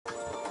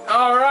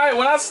Alright,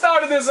 when I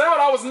started this out,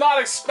 I was not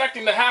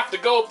expecting to have to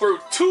go through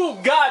 2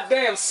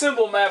 goddamn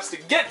symbol maps to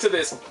get to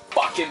this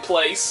fucking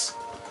place.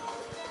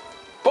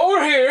 But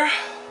we're here.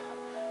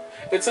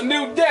 It's a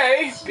new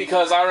day,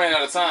 because I ran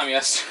out of time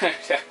yesterday.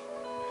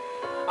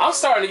 I'm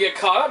starting to get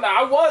caught up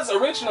now. I was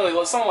originally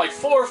something like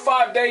 4 or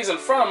 5 days in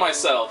front of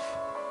myself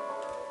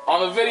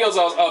on the videos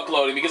I was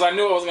uploading, because I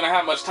knew I wasn't going to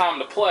have much time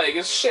to play,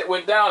 because shit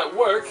went down at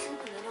work.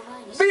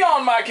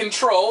 Beyond my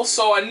control,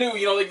 so I knew,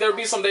 you know, like, there'd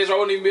be some days where I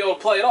wouldn't even be able to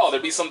play at all.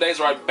 There'd be some days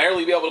where I'd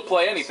barely be able to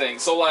play anything.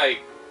 So, like,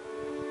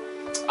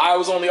 I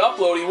was only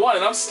uploading 1,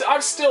 and I'm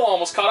still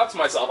almost caught up to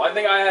myself. I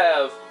think I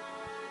have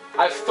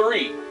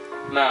 3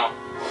 now.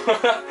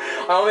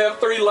 I only have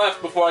 3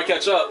 left before I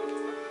catch up.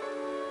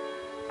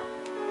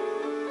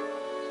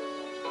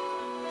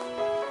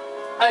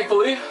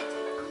 Thankfully,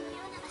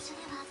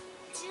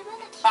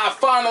 I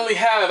finally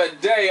have a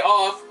day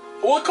off.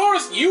 Well, of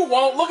course you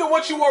won't. Look at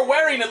what you are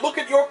wearing and look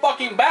at your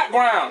fucking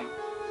background.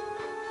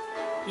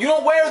 You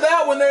don't wear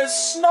that when there's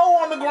snow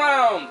on the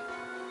ground.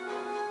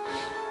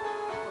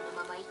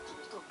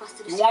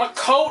 You want a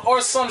coat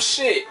or some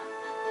shit?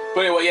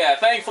 But anyway, yeah,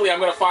 thankfully I'm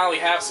going to finally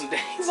have some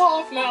days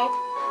off now.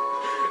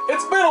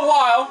 It's been a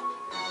while,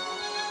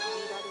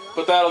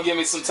 but that'll give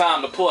me some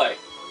time to play.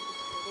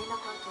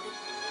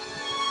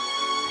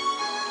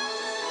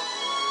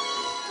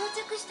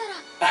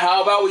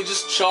 How about we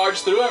just charge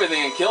through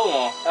everything and kill them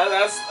all?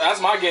 That's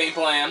my game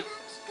plan.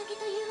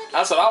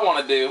 That's what I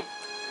want to do.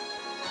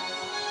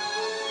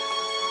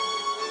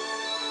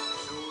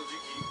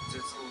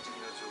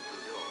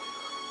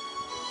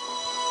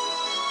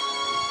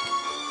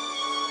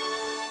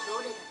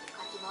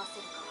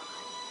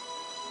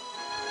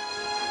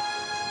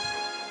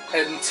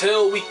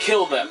 Until we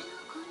kill them.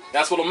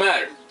 That's what'll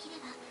matter.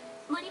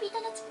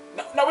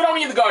 No, we don't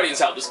need the Guardians'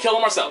 help. Just kill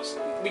them ourselves.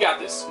 We got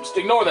this. Just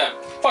ignore them.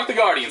 Fuck the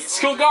Guardians. Let's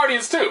kill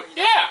Guardians too.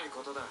 Yeah!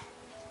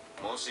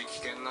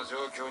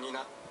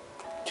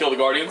 Kill the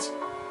Guardians?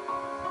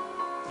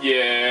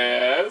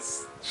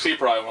 Yes. She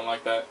probably won't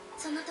like that.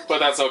 But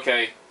that's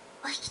okay.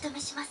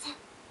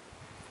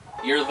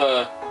 You're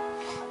the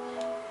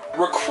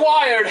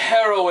required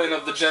heroine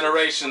of the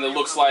generation that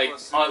looks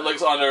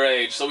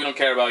underage, so we don't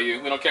care about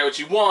you. We don't care what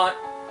you want.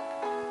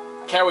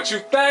 Care what you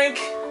think.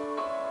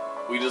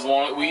 We just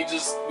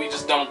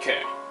don't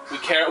care.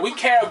 We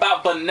care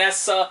about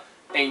Vanessa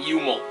and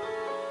Yumel.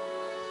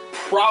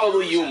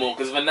 Probably Yumel,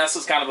 because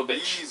Vanessa's kind of a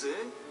bitch.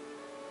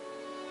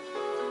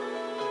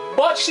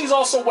 But she's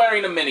also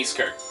wearing a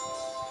miniskirt.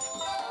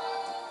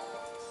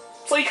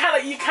 So you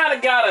kinda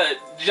gotta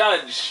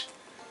judge.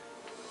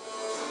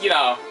 You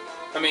know,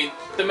 I mean,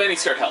 the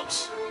miniskirt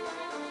helps.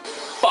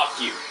 Fuck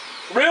you.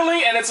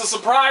 Really? And it's a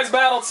surprise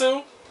battle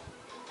too?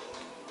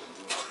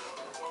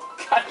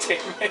 God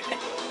damn it.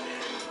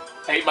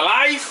 I hate my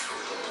life.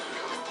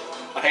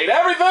 I hate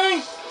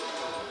everything.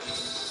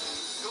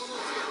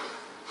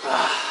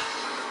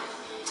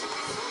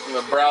 I'm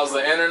gonna browse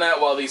the internet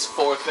while these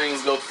 4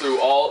 things go through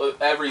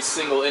every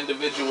single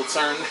individual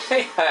turn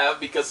they have,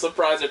 because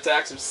surprise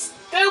attacks are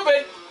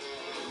stupid.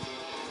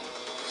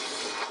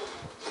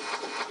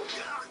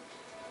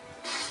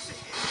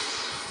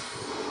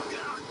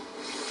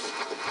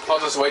 I'll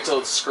just wait till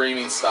the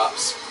screaming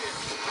stops.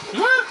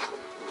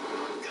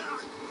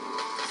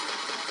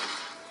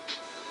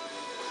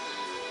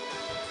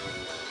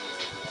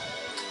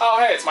 Oh,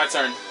 hey, it's my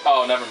turn.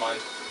 Oh, never mind.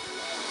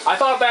 I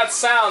thought that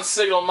sound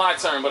signaled my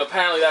turn, but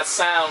apparently that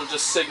sound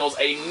just signals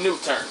a new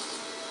turn.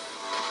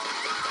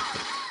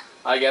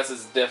 I guess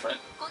it's different.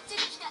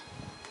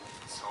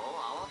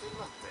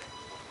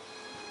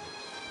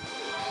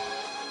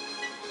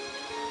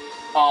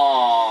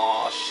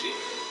 Aw, shit.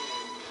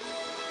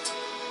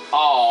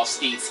 Aw,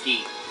 skeet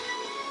skeet.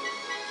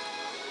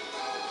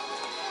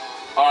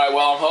 Alright,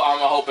 well,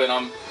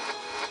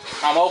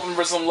 I'm hoping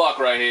for some luck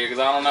right here, because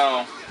I don't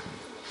know.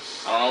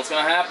 I don't know what's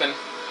gonna happen.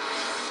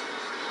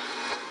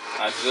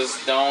 I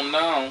just don't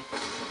know.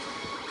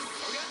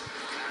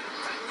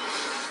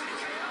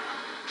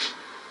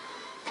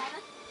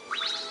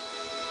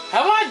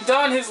 Have I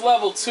done his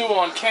level 2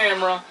 on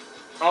camera?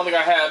 I don't think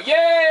I have.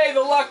 Yay!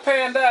 The luck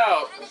panned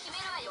out!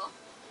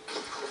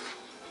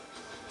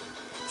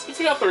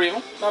 You got 3 of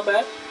them. Not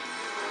bad.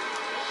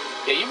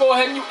 Yeah, you go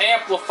ahead and you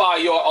amplify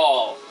your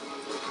all.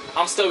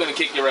 I'm still gonna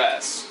kick your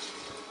ass.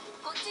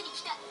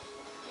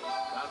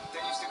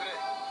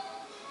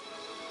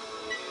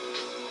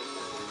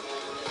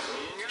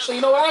 Actually,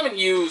 you know what? I haven't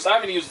used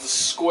the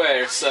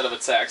square set of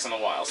attacks in a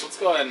while, so let's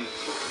go ahead and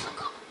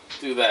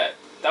do that.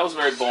 That was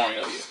very boring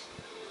of you.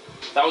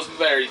 That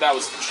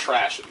was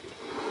trash of you.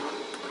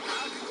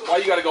 Why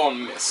you gotta go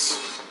and miss?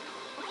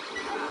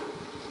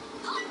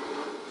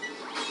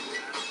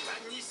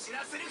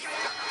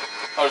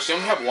 Oh, does she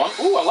only have 1?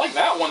 Ooh, I like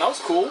that one. That was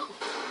cool.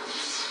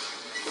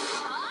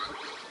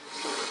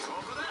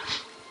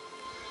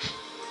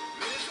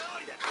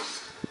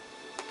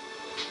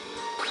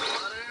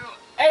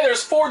 Hey,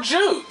 there's 4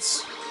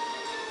 Judes!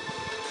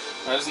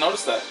 I just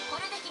noticed that.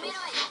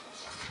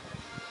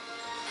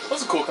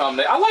 That's a cool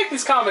combination. I like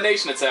these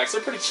combination attacks.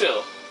 They're pretty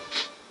chill.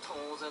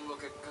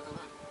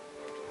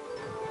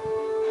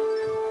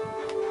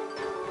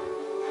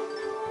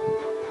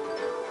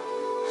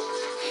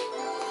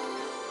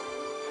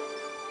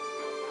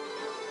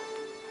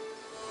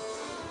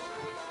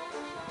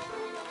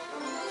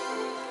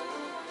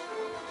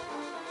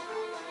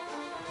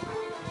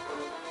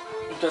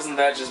 Doesn't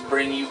that just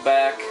bring you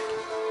back?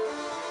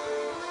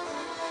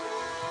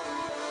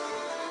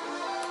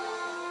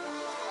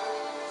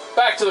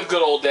 Back to the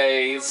good old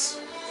days.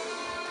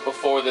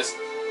 Before this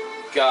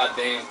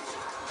goddamn...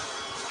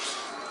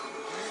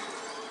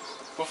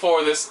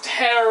 Before this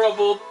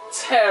terrible,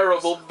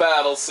 terrible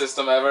battle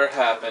system ever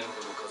happened.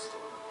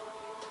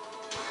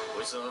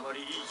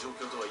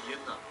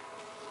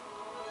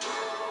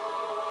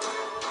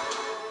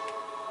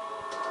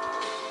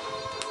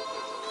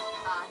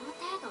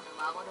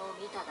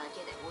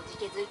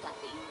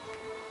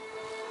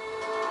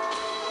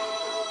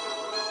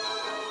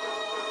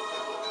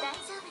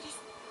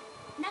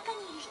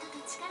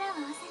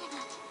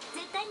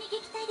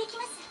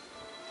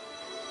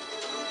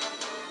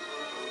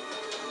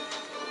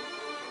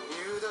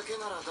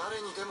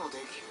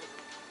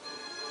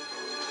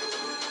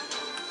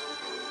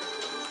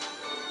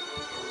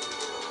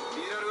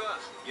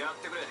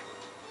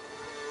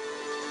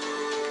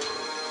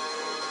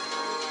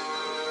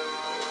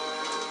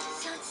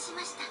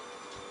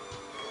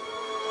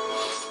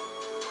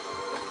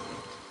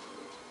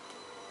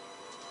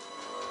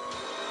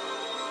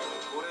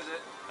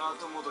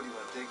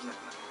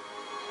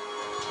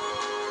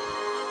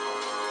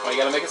 Why you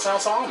gotta make it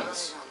sound so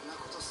ominous?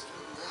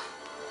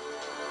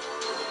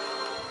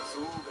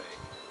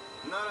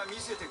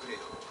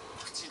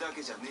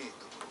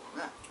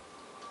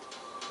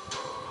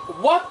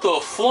 What the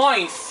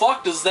flying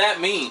fuck does that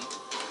mean?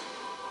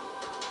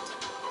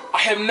 I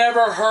have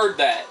never heard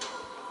that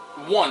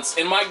once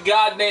in my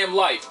goddamn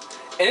life.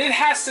 And it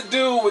has to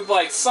do with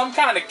like some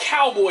kind of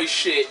cowboy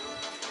shit.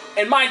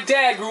 And my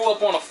dad grew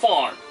up on a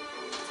farm.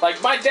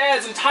 Like my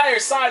dad's entire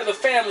side of the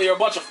family are a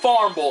bunch of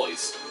farm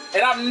boys.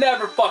 And I've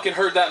never fucking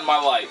heard that in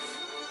my life.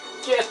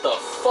 Get the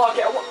fuck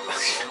out.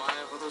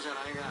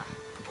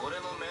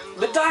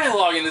 The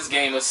dialogue in this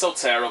game is so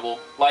terrible.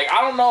 Like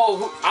I don't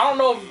know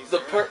if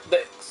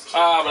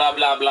blah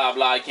blah blah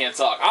blah, I can't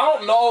talk. I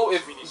don't know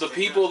if the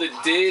people that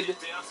did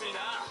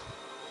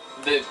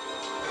the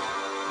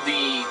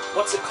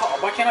what's it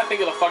called? Why can't I think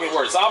of the fucking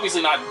word? It's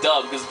obviously not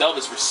dub, because dub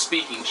is for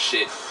speaking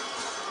shit.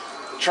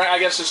 I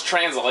guess just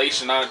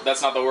translation.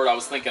 That's not the word I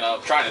was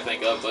trying to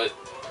think of, but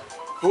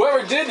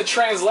whoever did the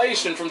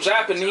translation from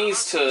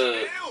Japanese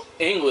to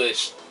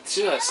English,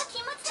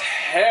 just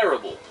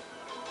terrible.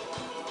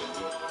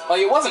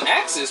 Like, it wasn't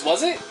Axis,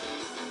 was it?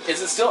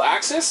 Is it still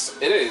Axis?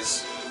 It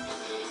is.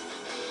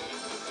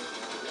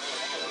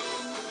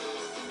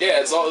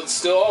 Yeah, it's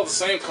still all the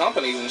same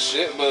companies and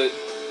shit, but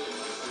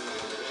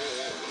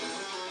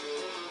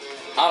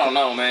I don't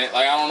know, man.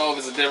 Like, I don't know if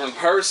it's a different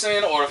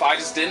person or if I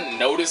just didn't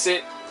notice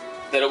it,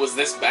 that it was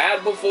this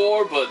bad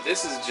before, but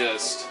this is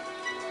just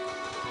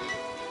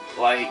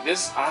like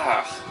this.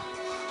 I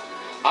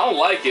don't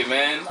like it,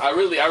 man. I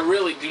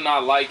really do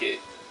not like it.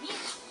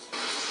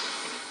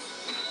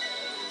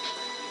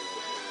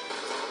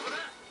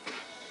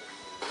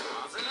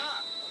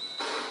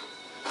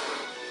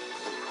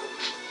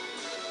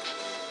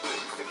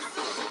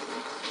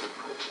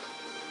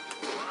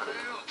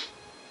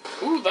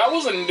 Ooh, that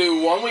was a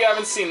new one. We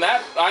haven't seen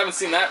that. I haven't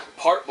seen that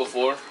part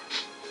before.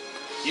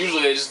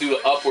 Usually they just do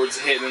the upwards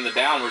hit and then the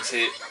downwards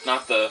hit,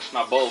 not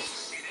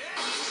both.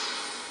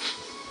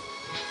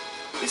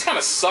 These kind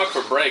of suck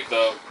for break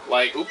though.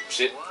 Like, oop,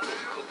 shit.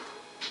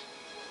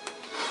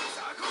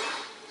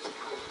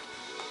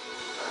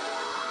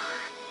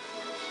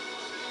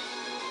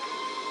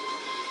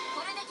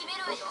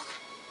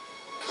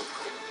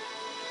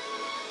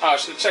 Oh, I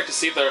should check to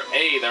see if there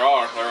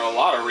are a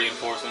lot of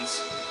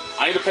reinforcements.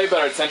 I need to pay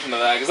better attention to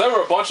that because there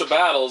were a bunch of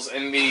battles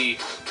in the.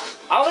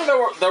 I don't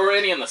think there were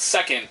any in the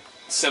second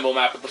symbol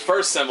map, but the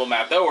first symbol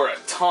map there were a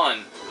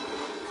ton.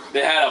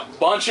 They had a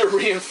bunch of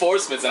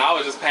reinforcements, and I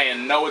was just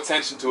paying no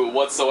attention to it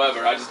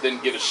whatsoever. I just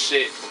didn't give a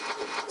shit,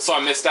 so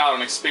I missed out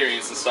on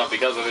experience and stuff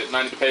because of it, and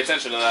I need to pay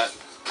attention to that.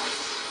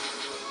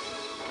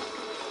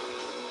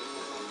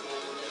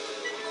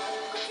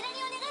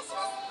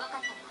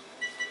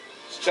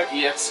 Let's check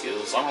EX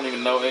skills. I don't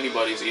even know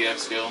anybody's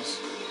EX skills.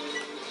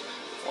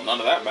 Well, none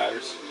of that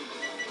matters.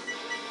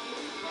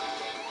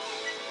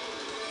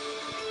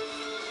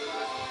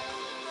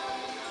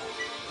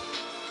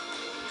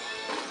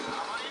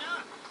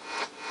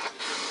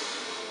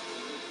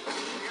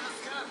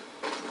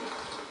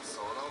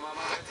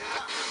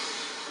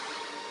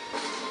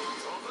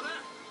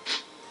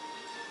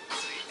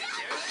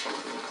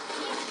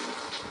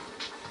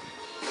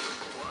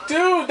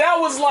 Dude, that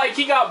was like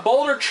he got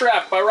boulder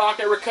trapped by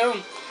Rocket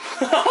Raccoon.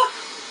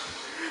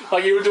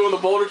 Like you were doing the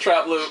boulder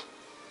trap loop.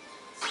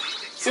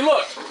 See,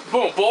 look.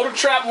 Boom. Boulder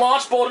trap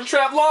launch, boulder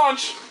trap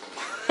launch.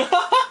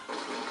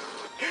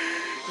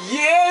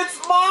 Yeah, it's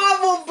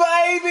Marvel,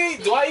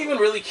 baby! Do I even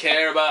really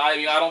care about... I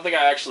mean, I don't think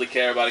I actually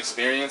care about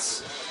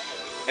experience.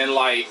 And,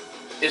 like,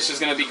 it's just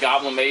gonna be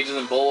Goblin Mages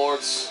and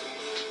Bulwarks.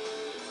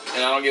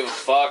 And I don't give a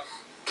fuck.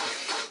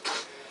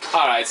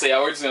 Alright, so yeah,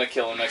 we're just gonna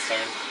kill him next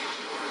turn.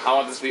 I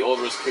want this to be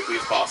over as quickly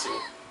as possible.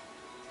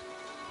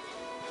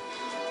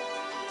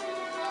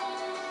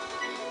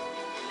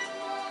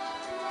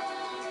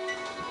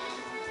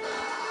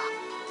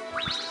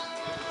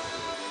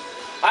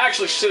 I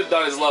actually should have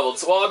done his level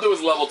 2. Well, I'll do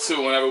his level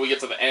 2 whenever we get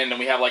to the end and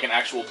we have like an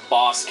actual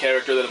boss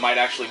character that it might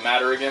actually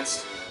matter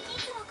against.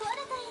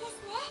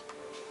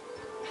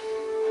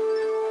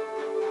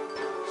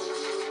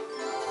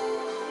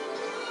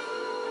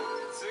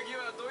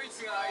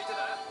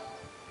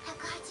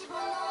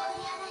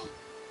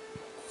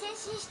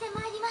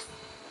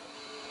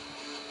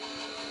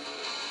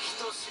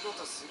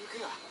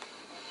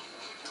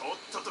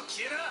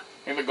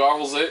 Think the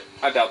Garvel's it?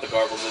 I doubt the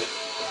Garvel's it.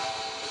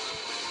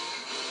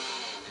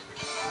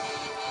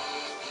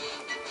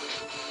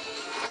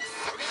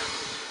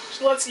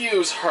 So let's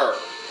use her.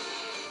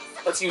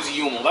 Let's use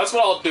Yumel. That's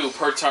what I'll do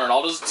per turn.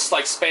 I'll just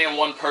like spam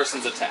one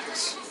person's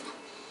attacks.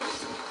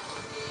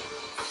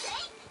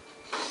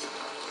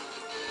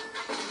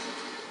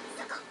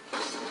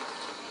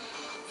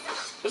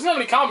 Doesn't have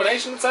any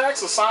combination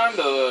attacks assigned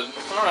to...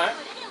 Alright.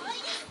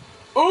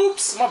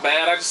 Oops! My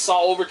bad. I just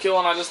saw overkill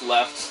and I just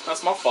left.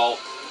 That's my fault.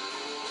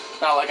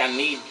 Not like I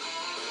need...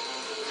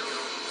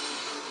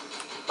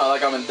 Not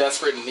like I'm in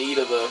desperate need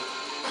of the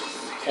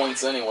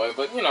points anyway,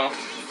 but you know.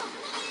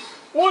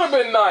 Would have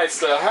been nice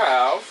to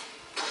have.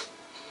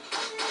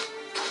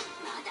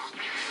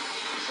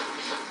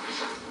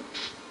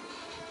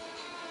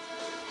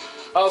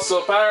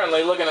 Also,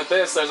 apparently, looking at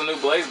this, there's a new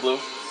Blaze Blue.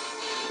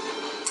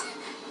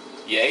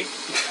 Yay.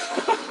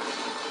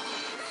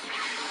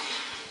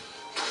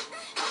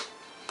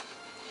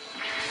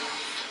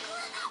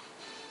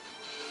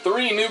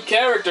 3 new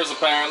characters,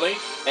 apparently,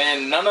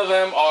 and none of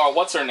them are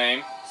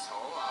what's-her-name.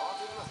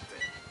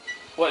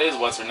 What is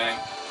what's-her-name?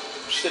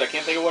 Shit, I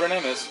can't think of what her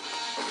name is.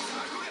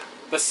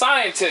 The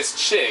scientist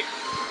chick.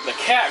 The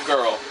cat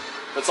girl.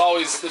 That's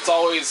always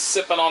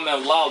sipping on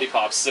them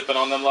lollipops. Sipping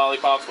on them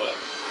lollipops, whatever.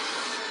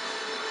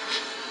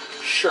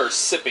 Sure,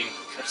 sipping.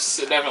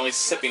 Definitely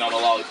sipping on the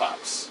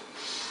lollipops.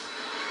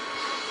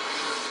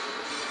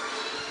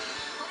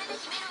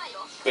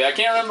 But yeah, I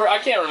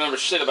can't remember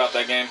shit about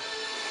that game.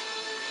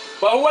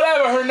 But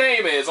whatever her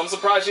name is, I'm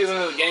surprised she isn't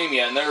in the game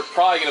yet, and there's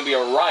probably going to be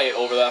a riot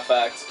over that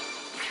fact.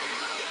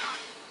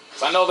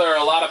 So I know there are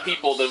a lot of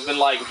people that have been,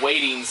 like,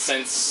 waiting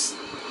since,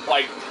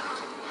 like,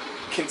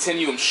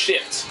 Continuum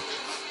Shift.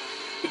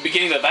 The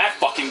beginning of that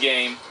fucking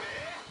game,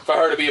 for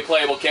her to be a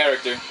playable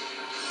character.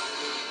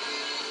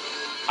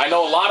 I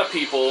know a lot of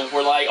people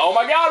were like, oh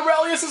my god,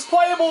 Relius is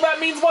playable, that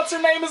means what's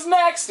her name is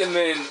next! And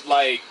then,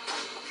 like,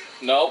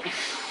 nope.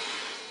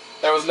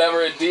 There was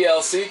never a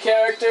DLC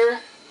character.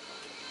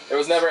 There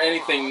was never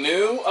anything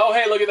new. Oh,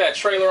 hey, look at that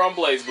trailer on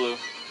Blaze Blue.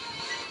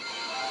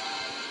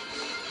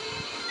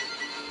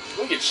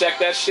 We can check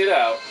that shit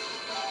out.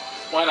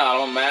 Why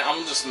not?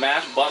 I'm just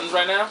mash buttons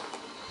right now.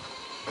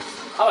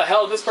 How the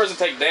hell did this person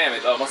take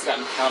damage? Oh, must have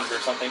gotten countered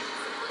or something.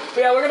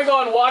 But yeah, we're gonna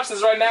go and watch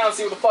this right now and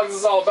see what the fuck this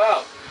is all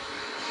about.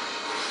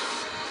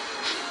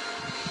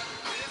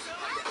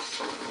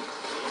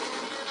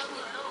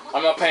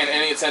 I'm not paying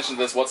any attention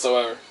to this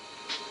whatsoever.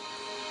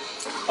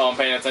 Oh, I'm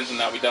paying attention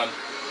now. We done.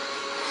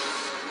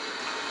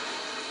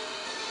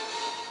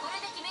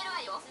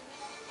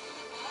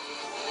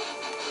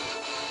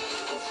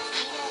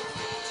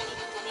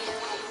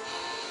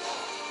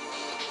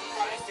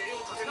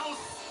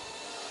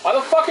 Why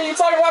the fuck are you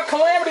talking about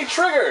Calamity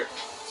Trigger?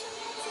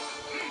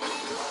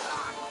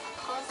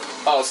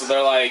 Oh, so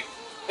they're like,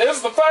 this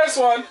is the first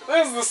one,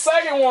 this is the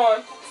second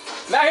one.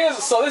 Now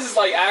so this is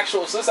like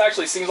actual, so this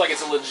actually seems like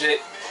it's a legit,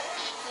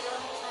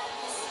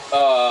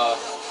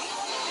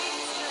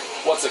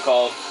 what's it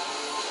called?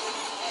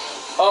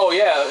 Oh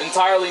yeah,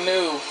 entirely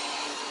new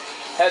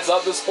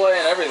heads-up display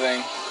and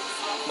everything.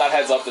 Not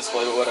heads-up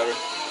display, but whatever.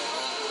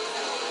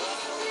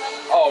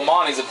 Oh,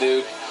 Amani's a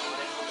dude.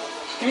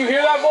 Can you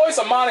hear that voice?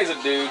 Amani's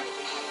a dude.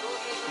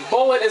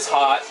 Bullet is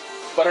hot,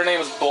 but her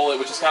name is Bullet,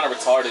 which is kind of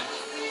retarded.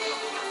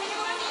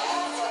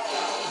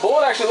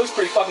 Bullet actually looks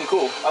pretty fucking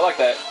cool. I like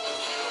that.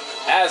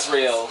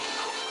 Azrael.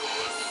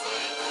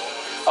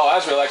 Oh,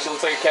 Azrael actually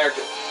looks like a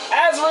character.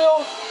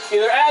 Azrael,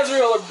 either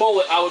Azrael or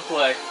Bullet, I would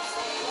play.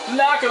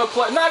 Not gonna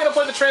play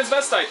the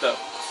transvestite though.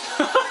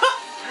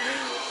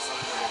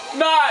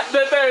 Not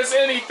that there's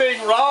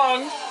anything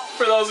wrong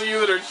for those of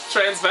you that are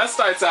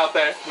transvestites out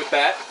there with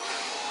that.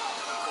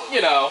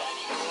 You know.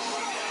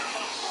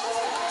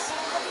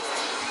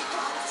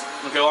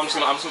 Okay, well I'm just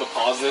gonna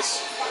pause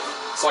this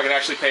so I can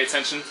actually pay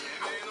attention.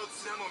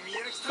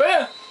 But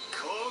yeah.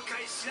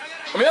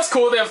 I mean, that's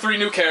cool they have 3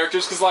 new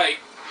characters, because, like,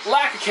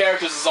 lack of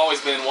characters has always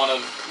been one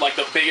of, like,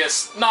 the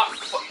biggest, not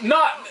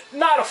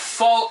a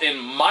fault in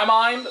my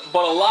mind,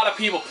 but a lot of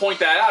people point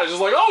that out. It's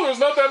just like, oh, there's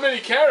not that many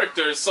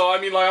characters, so, I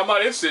mean, like, I'm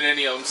not interested in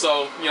any of them,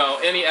 so, you know,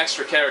 any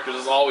extra characters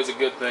is always a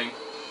good thing.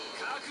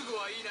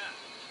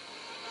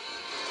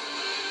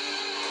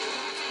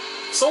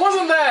 So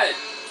wasn't that...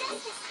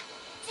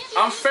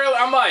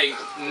 I'm like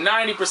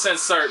 90%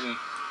 certain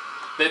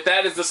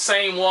that is the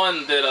same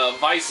one that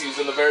Vice used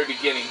in the very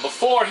beginning,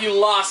 before he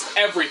lost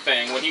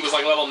everything when he was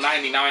like level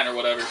 99 or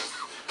whatever.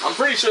 I'm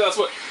pretty sure that's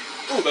what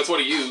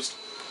he used.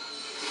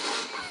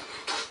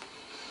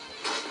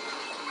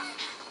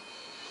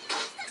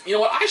 You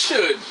know what, I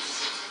should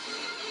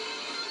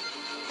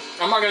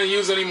I'm not going to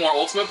use any more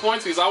ultimate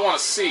points because I want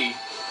to see.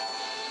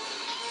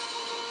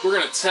 We're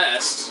going to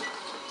test.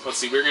 Let's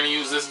see, we're going to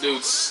use this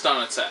dude's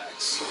stun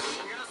attacks.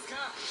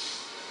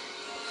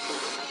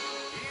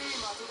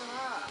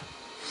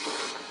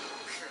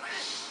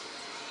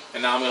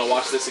 And now I'm going to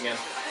watch this again.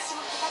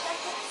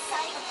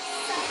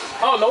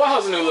 Oh, Noelle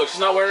has a new look. She's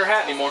not wearing her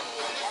hat anymore.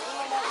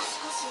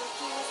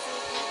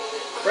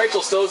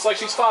 Rachel still looks like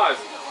she's 5.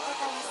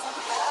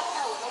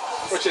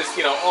 Which is,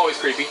 you know, always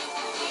creepy.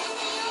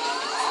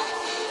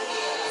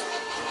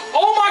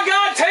 Oh my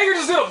god, Tager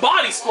just did a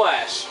body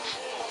splash.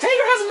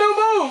 Tager has a new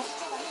move.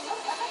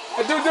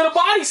 That dude did a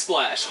body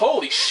splash.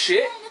 Holy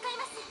shit.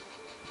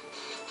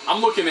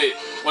 I'm looking at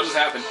what just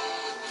happened.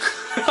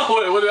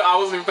 I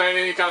wasn't even paying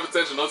any kind of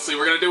attention. Let's see,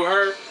 we're going to do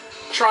her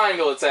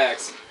triangle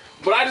attacks.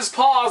 But I just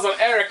paused on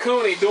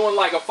Arakuni doing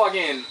like a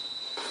fucking...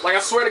 Like, I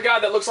swear to God,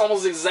 that looks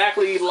almost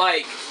exactly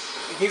like...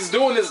 He's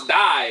doing this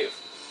dive.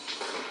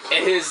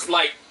 And his,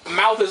 like,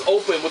 mouth is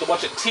open with a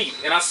bunch of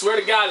teeth. And I swear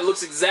to God, it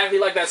looks exactly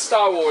like that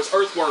Star Wars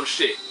earthworm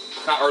shit.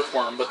 Not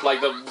earthworm, but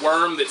like the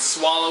worm that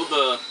swallowed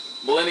the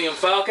Millennium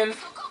Falcon.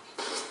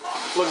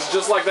 Looks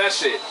just like that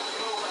shit.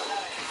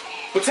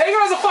 But Tager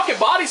has a fucking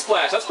body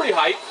splash. That's pretty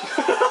hype.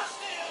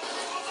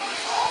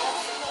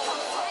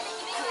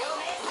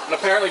 And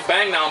apparently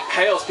Bang now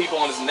impales people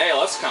on his nail.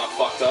 That's kind of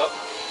fucked up.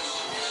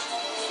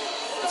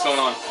 What's going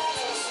on?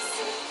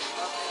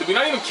 Did we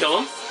not even kill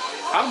him?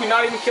 How did we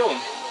not even kill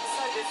him?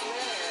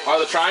 Are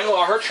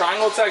her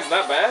triangle attacks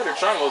that bad? Her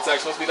triangle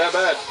attacks must be that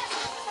bad.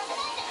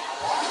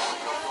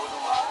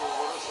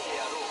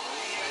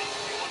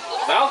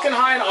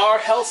 Valkenhayn R.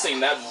 Helsing,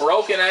 that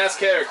broken ass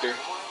character.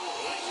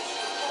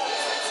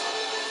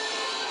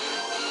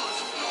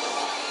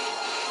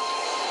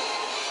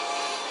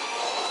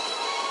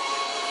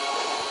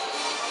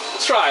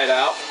 Try it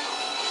out.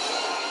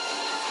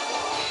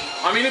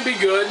 I mean, it'd be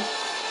good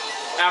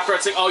after I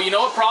take... Oh, you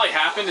know what probably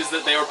happened is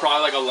that they were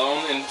probably like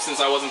alone, and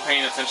since I wasn't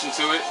paying attention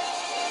to it,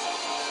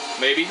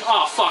 maybe.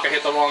 Oh fuck! I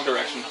hit the wrong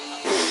direction.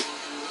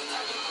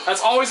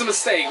 That's always a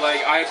mistake.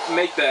 Like, I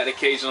make that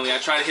occasionally. I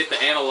try to hit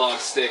the analog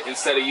stick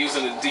instead of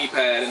using the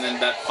D-pad, and then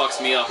that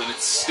fucks me up. And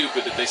it's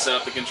stupid that they set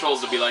up the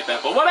controls to be like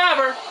that. But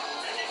whatever.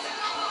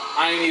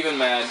 I ain't even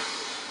mad.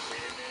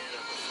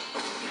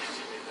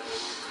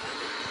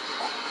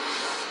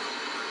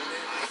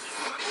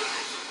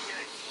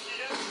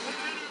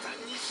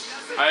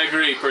 I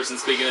agree, person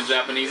speaking in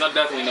Japanese. I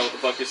definitely know what the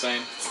fuck you're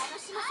saying.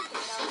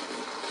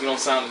 You don't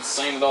sound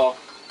insane at all.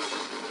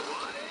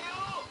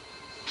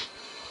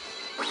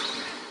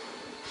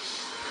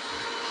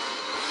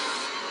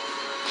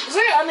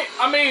 See,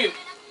 I mean,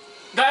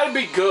 that'd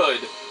be good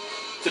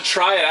to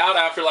try it out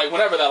after, like,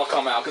 whenever that'll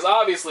come out. Because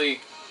obviously,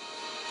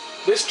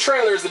 this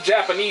trailer is the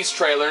Japanese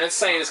trailer, and it's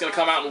saying it's going to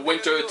come out in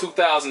winter of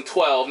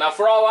 2012. Now,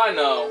 for all I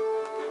know,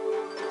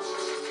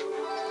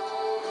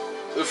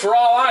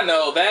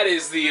 that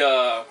is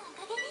the,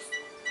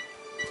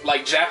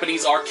 like,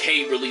 Japanese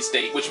arcade release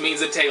date, which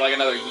means it'd take, like,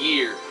 another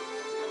year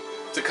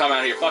to come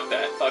out here. Fuck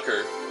that. Fuck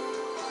her.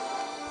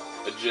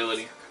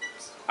 Agility.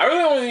 I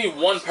really only need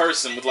one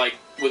person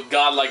with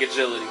godlike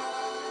agility.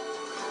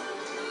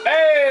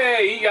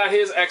 Hey! He got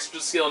his extra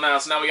skill now,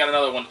 so now we got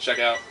another one to check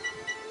out.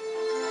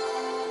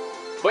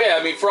 But yeah,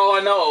 I mean, for all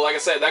I know, like I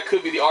said, that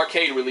could be the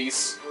arcade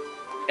release.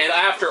 And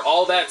after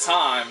all that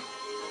time,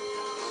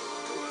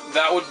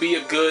 that would be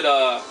a good,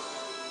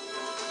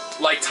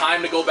 like,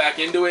 time to go back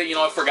into it. You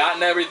know, I've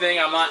forgotten everything.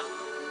 I'm not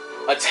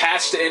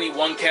attached to any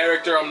one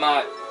character. I'm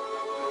not,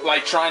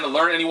 like, trying to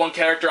learn any one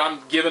character. I'm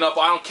giving up.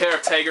 I don't care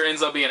if Tager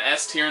ends up being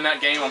S tier in that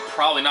game. I'm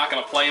probably not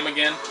going to play him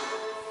again.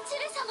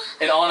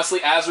 And honestly,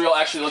 Azrael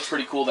actually looks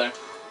pretty cool there.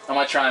 I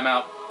might try him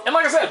out. And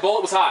like I said,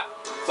 Bullet was hot.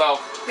 So,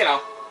 you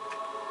know.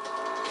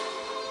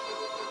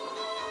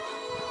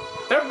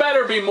 There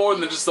better be more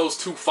than just those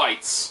 2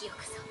 fights.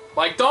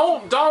 Like,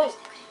 don't...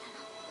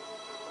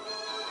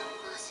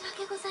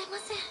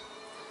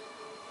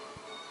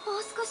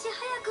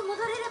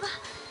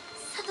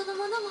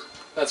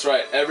 That's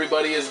right,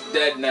 everybody is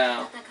dead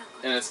now,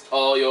 and it's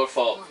all your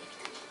fault.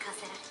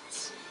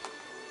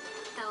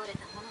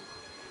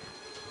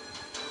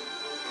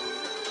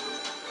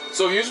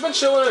 So have you just been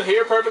chilling in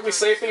here perfectly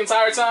safe the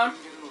entire time?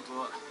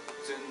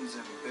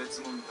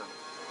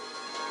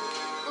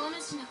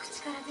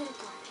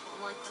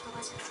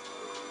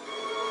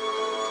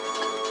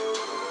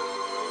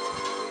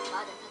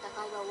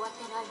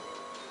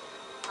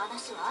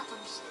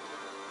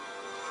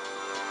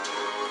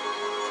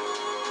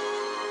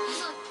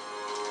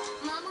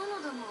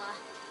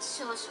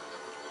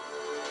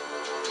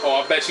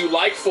 Oh, I bet you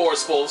like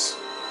forcefuls.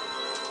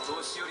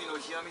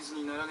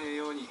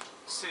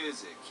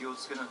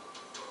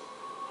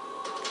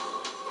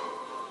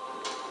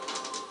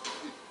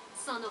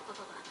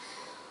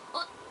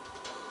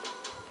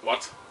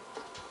 What?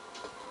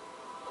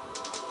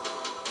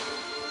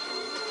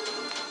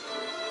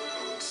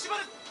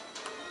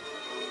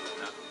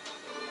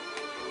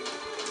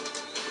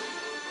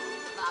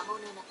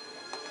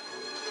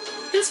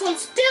 This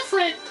one's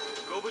different.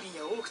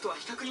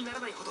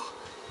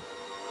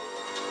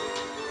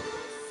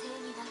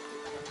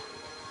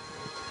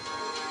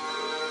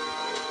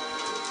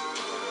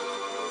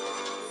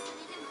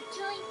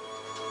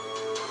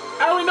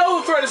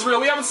 the threat is real.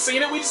 We haven't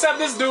seen it. We just have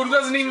this dude who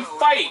doesn't even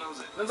fight.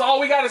 That's all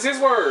we got is his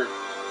word.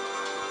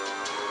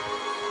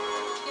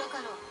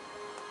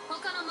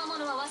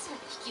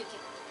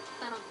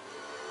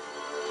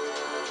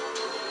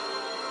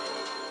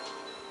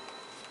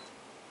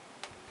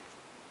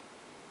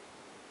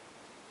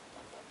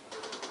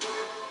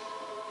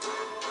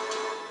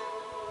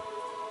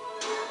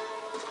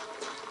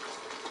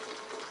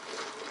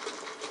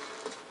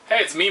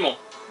 Hey, it's Mimo.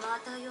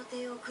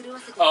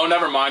 Oh,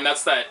 never mind.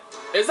 That's that.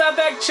 Is that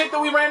chick that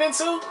we ran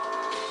into?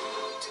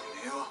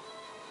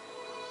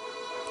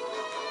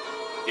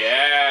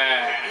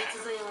 Yeah.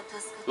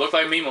 Look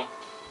like Mimo.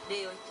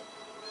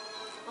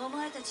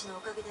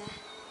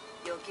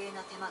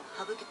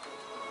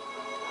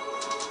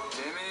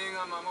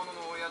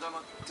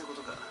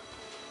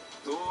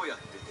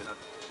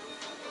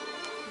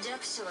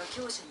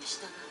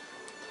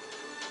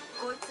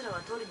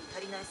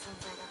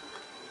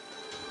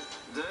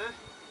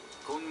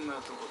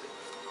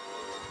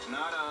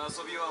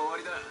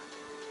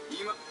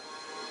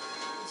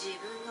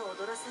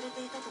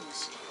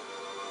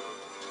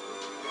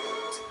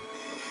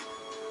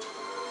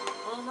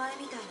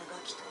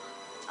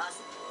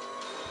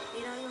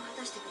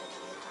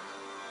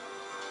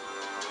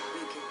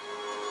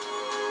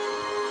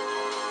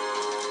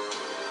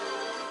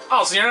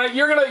 Oh, so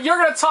you're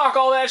gonna talk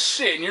all that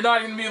shit, and you're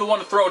not gonna be the one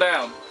to throw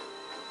down.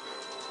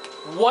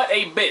 What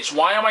a bitch!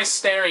 Why am I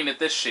staring at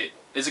this shit?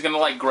 Is it gonna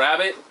like grab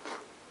it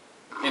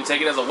and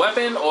take it as a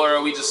weapon, or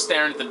are we just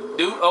staring at the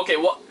dude? Okay,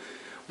 well,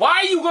 why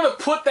are you gonna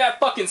put that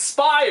fucking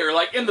spire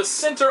like in the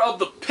center of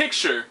the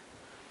picture?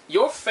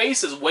 Your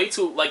face is way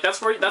too like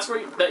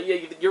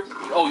you're.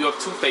 Oh, you have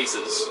two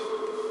faces,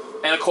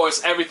 and of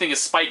course everything is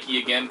spiky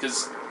again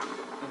because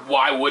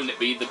why wouldn't it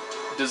be? The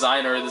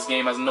designer of this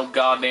game has no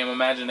goddamn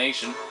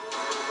imagination.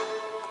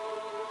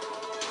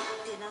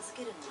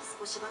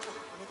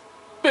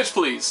 Bitch,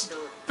 please.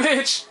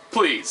 Bitch,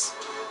 please.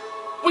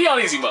 We on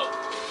easy mode.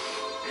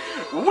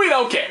 We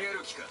don't care.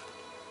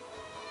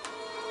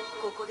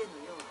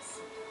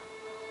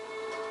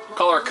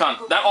 Call her a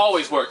cunt. That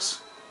always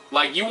works.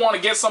 Like, you want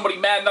to get somebody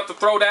mad enough to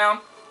throw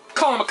down?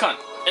 Call him a cunt.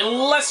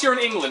 Unless you're in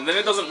England, then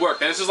it doesn't work.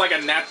 Then it's just like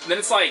then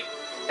it's like,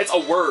 it's a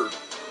word.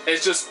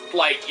 It's just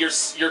like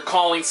you're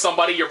calling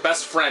somebody your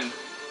best friend.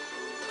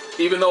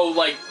 Even though,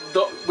 like,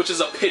 which is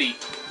a pity.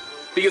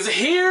 Because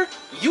here,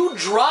 you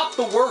drop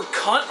the word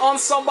cunt on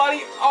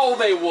somebody, oh,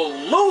 they will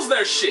lose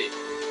their shit.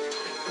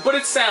 But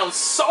it sounds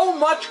so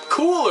much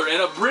cooler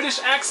in a British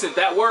accent,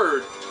 that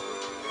word.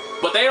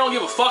 But they don't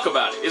give a fuck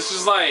about it. It's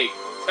just like,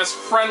 that's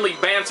friendly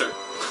banter.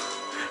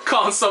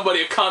 Calling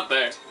somebody a cunt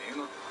there.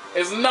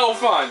 It's no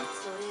fun.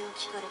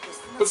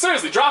 But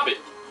seriously, drop it.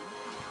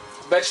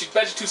 Bet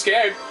you're too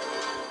scared.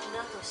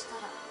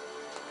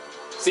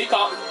 See,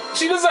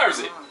 she deserves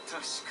it.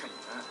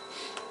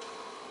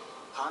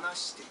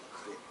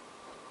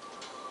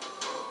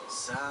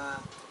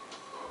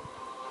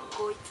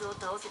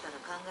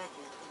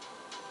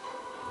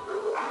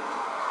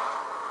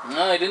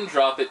 No, I didn't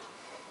drop it.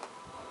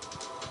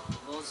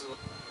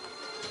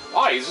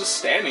 Oh, he's just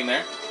standing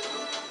there.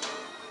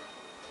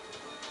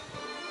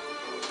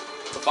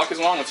 What the fuck is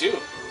wrong with you?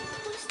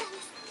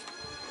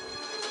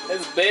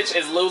 This bitch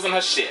is losing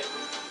her shit.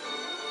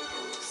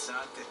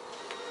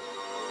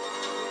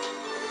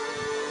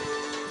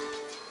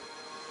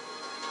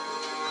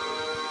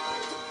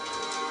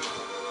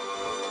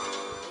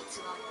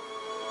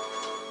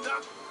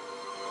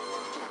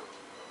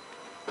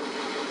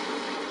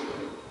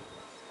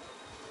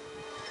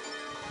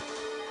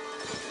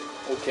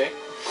 Okay.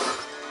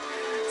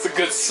 It's a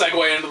good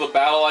segue into the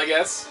battle, I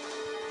guess.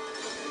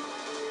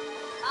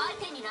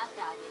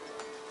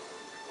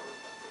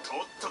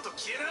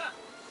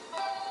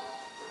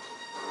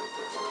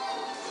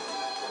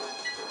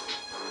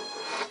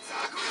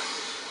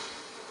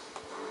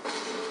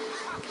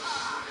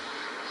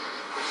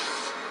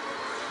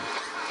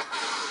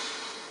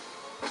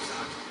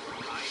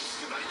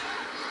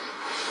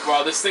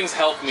 Wow, this thing's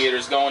health meter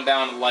is going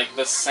down at like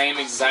the same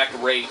exact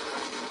rate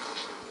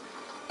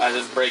as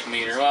his brake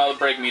meter. Well, the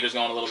brake meter's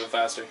going a little bit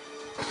faster.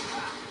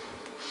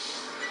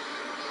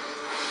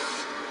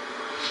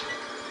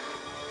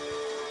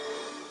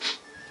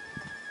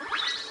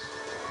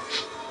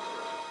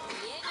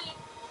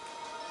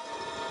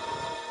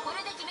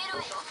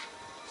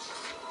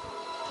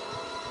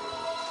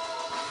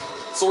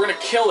 So we're gonna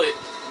kill it.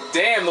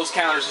 Damn, those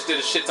counters just did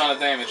a shit ton of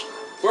damage.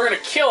 We're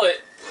gonna kill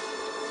it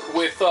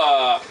with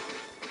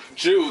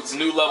Jude's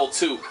new level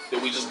 2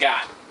 that we just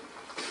got.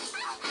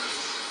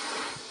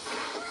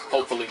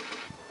 Hopefully.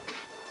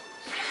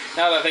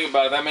 Now that I think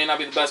about it, that may not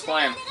be the best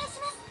plan.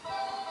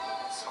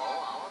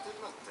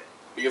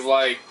 Because,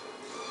 like,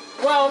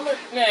 well,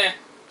 nah,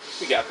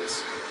 we got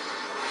this.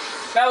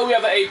 Now that we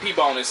have the AP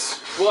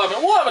bonus, we'll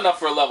have enough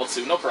for a level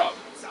 2, no problem.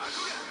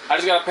 I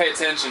just gotta pay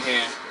attention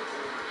here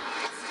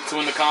to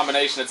when the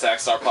combination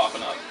attacks start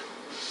popping up.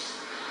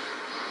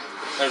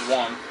 There's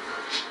one.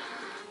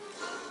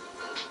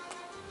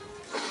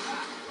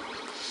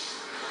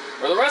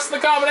 Where the rest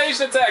of the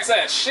combination attacks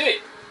at?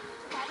 Shit.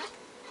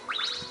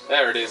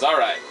 There it is. All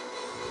right.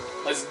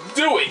 Let's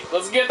do it.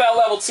 Let's get that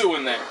level 2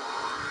 in there.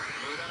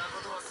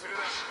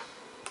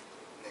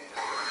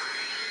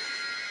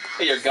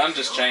 Hey, your gun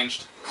just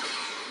changed.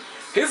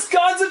 His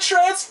gun's a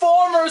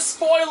transformer!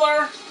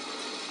 Spoiler!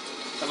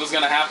 That's what's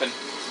gonna happen.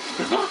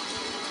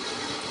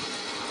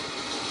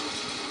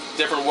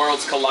 Different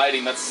worlds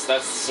colliding. That's a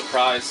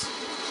surprise.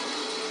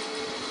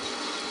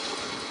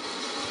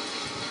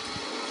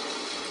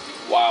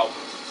 Wow.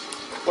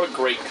 What a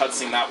great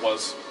cutscene that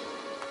was.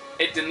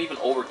 It didn't even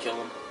overkill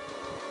him.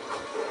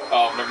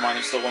 Oh, never mind.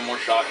 There's still one more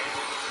shot.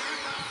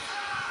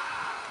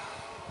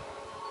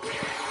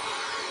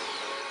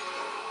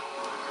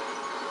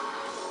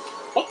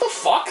 What the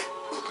fuck?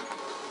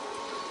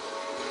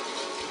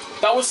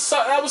 That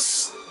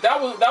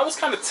was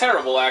kind of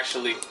terrible,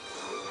 actually.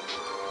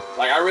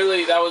 Like,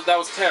 that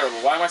was terrible.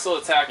 Why am I still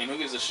attacking? Who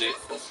gives a shit?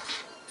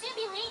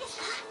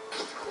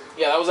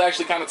 Yeah, that was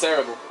actually kind of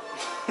terrible.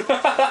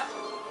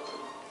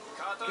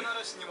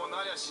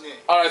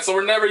 Alright, so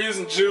we're never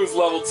using Jude's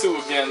level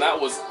 2 again. That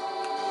was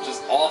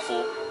just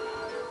awful.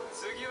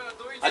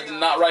 I did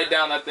not write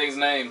down that thing's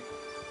name.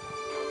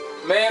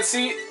 Man,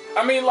 see,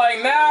 I mean,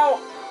 like, now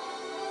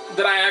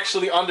that I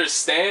actually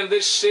understand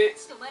this shit,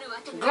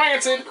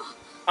 granted,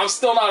 I'm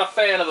still not a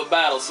fan of the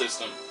battle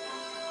system.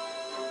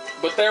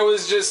 But there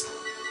was just...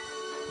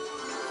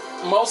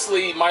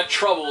 mostly my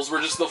troubles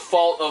were just the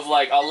fault of,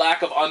 like, a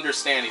lack of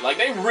understanding. Like,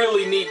 they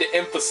really need to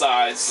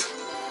emphasize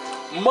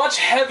much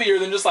heavier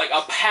than just, like,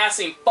 a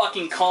passing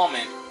fucking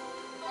comment.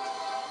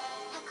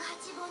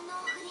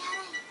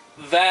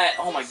 That...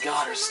 oh my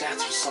god, her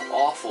stats are so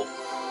awful.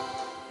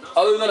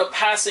 Other than a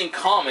passing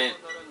comment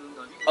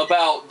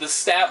about the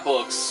stat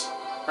books,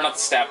 or not the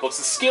stat books,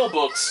 the skill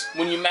books,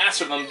 when you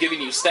master them,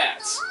 giving you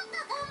stats.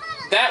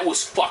 That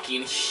was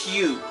fucking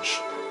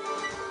huge.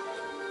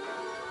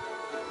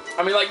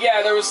 I mean, like,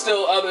 yeah, there was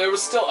still other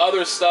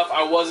stuff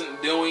I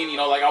wasn't doing, you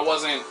know, like, I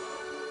wasn't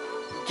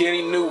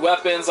getting new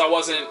weapons, I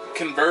wasn't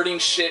converting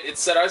shit,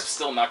 etc. I'm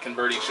still not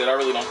converting shit, I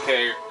really don't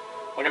care.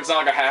 Like, it's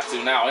not like I have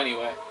to now,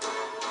 anyway.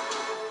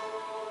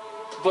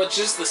 But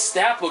just the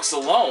stat books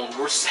alone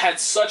had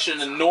such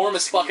an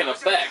enormous fucking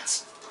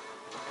effect.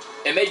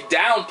 And they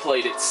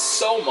downplayed it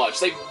so much,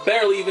 they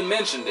barely even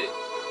mentioned it.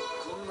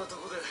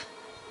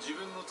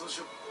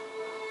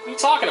 What are you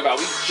talking about?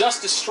 We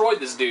just destroyed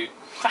this dude.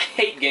 I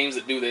hate games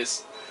that do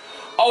this.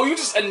 Oh, you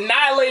just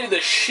annihilated the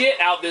shit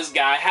out this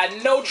guy,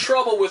 had no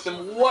trouble with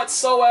him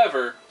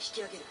whatsoever.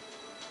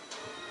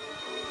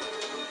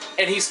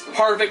 And he's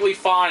perfectly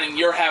fine and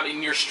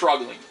you're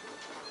struggling.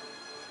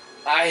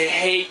 I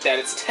hate that.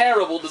 It's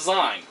terrible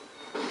design.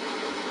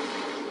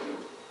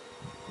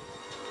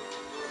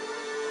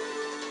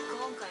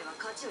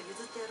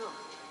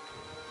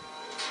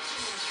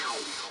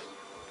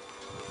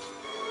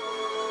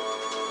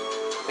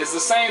 It's the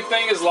same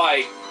thing as,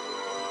 like,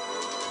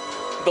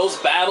 those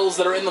battles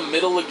that are in the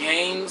middle of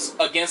games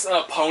against an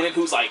opponent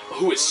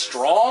who is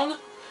strong,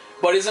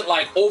 but isn't,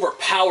 like,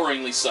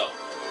 overpoweringly so.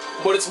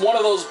 But it's one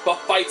of those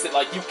fights that,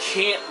 like, you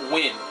can't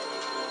win.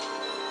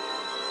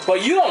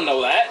 But you don't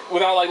know that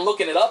without, like,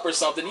 looking it up or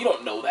something. You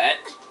don't know that.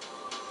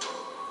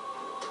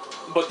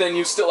 But then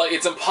you still, like,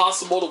 it's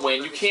impossible to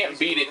win. You can't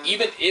beat it,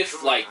 even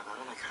if, like,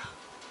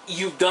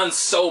 you've done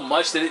so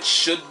much that it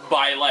should,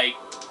 by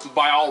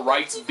all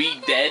rights,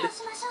 be dead.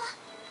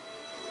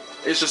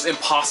 It's just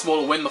impossible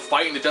to win the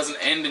fight and it doesn't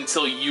end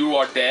until you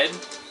are dead.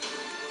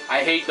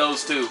 I hate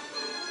those too.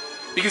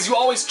 Because you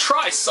always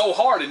try so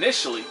hard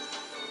initially.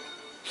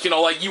 You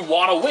know, like, you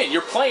want to win.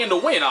 You're playing to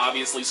win,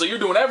 obviously. So you're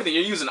doing everything.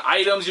 You're using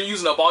items, you're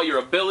using up all your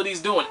abilities,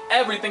 doing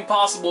everything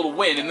possible to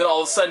win. And then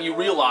all of a sudden you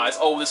realize,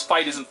 oh, this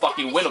fight isn't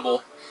fucking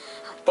winnable.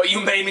 But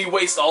you made me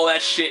waste all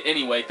that shit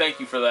anyway. Thank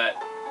you for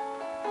that.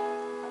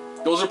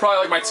 Those are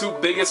probably, like, my two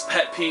biggest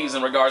pet peeves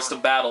in regards to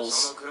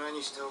battles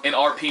in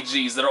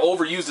RPGs that are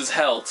overused as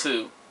hell,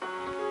 too.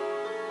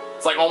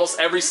 It's like almost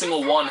every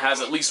single one has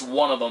at least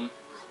one of them.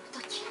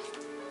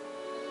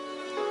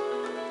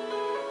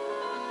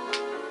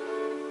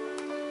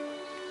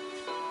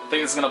 I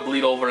think it's gonna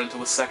bleed over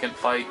into a second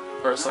fight,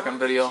 or a second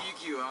video.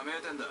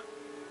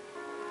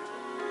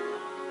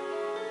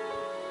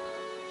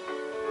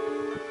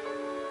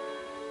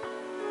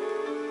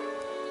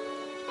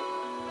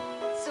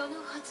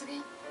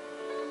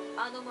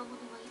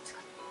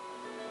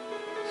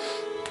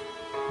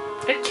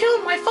 It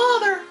killed my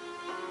father!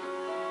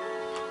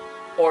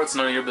 Or it's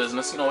none of your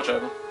business, you know,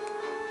 whichever.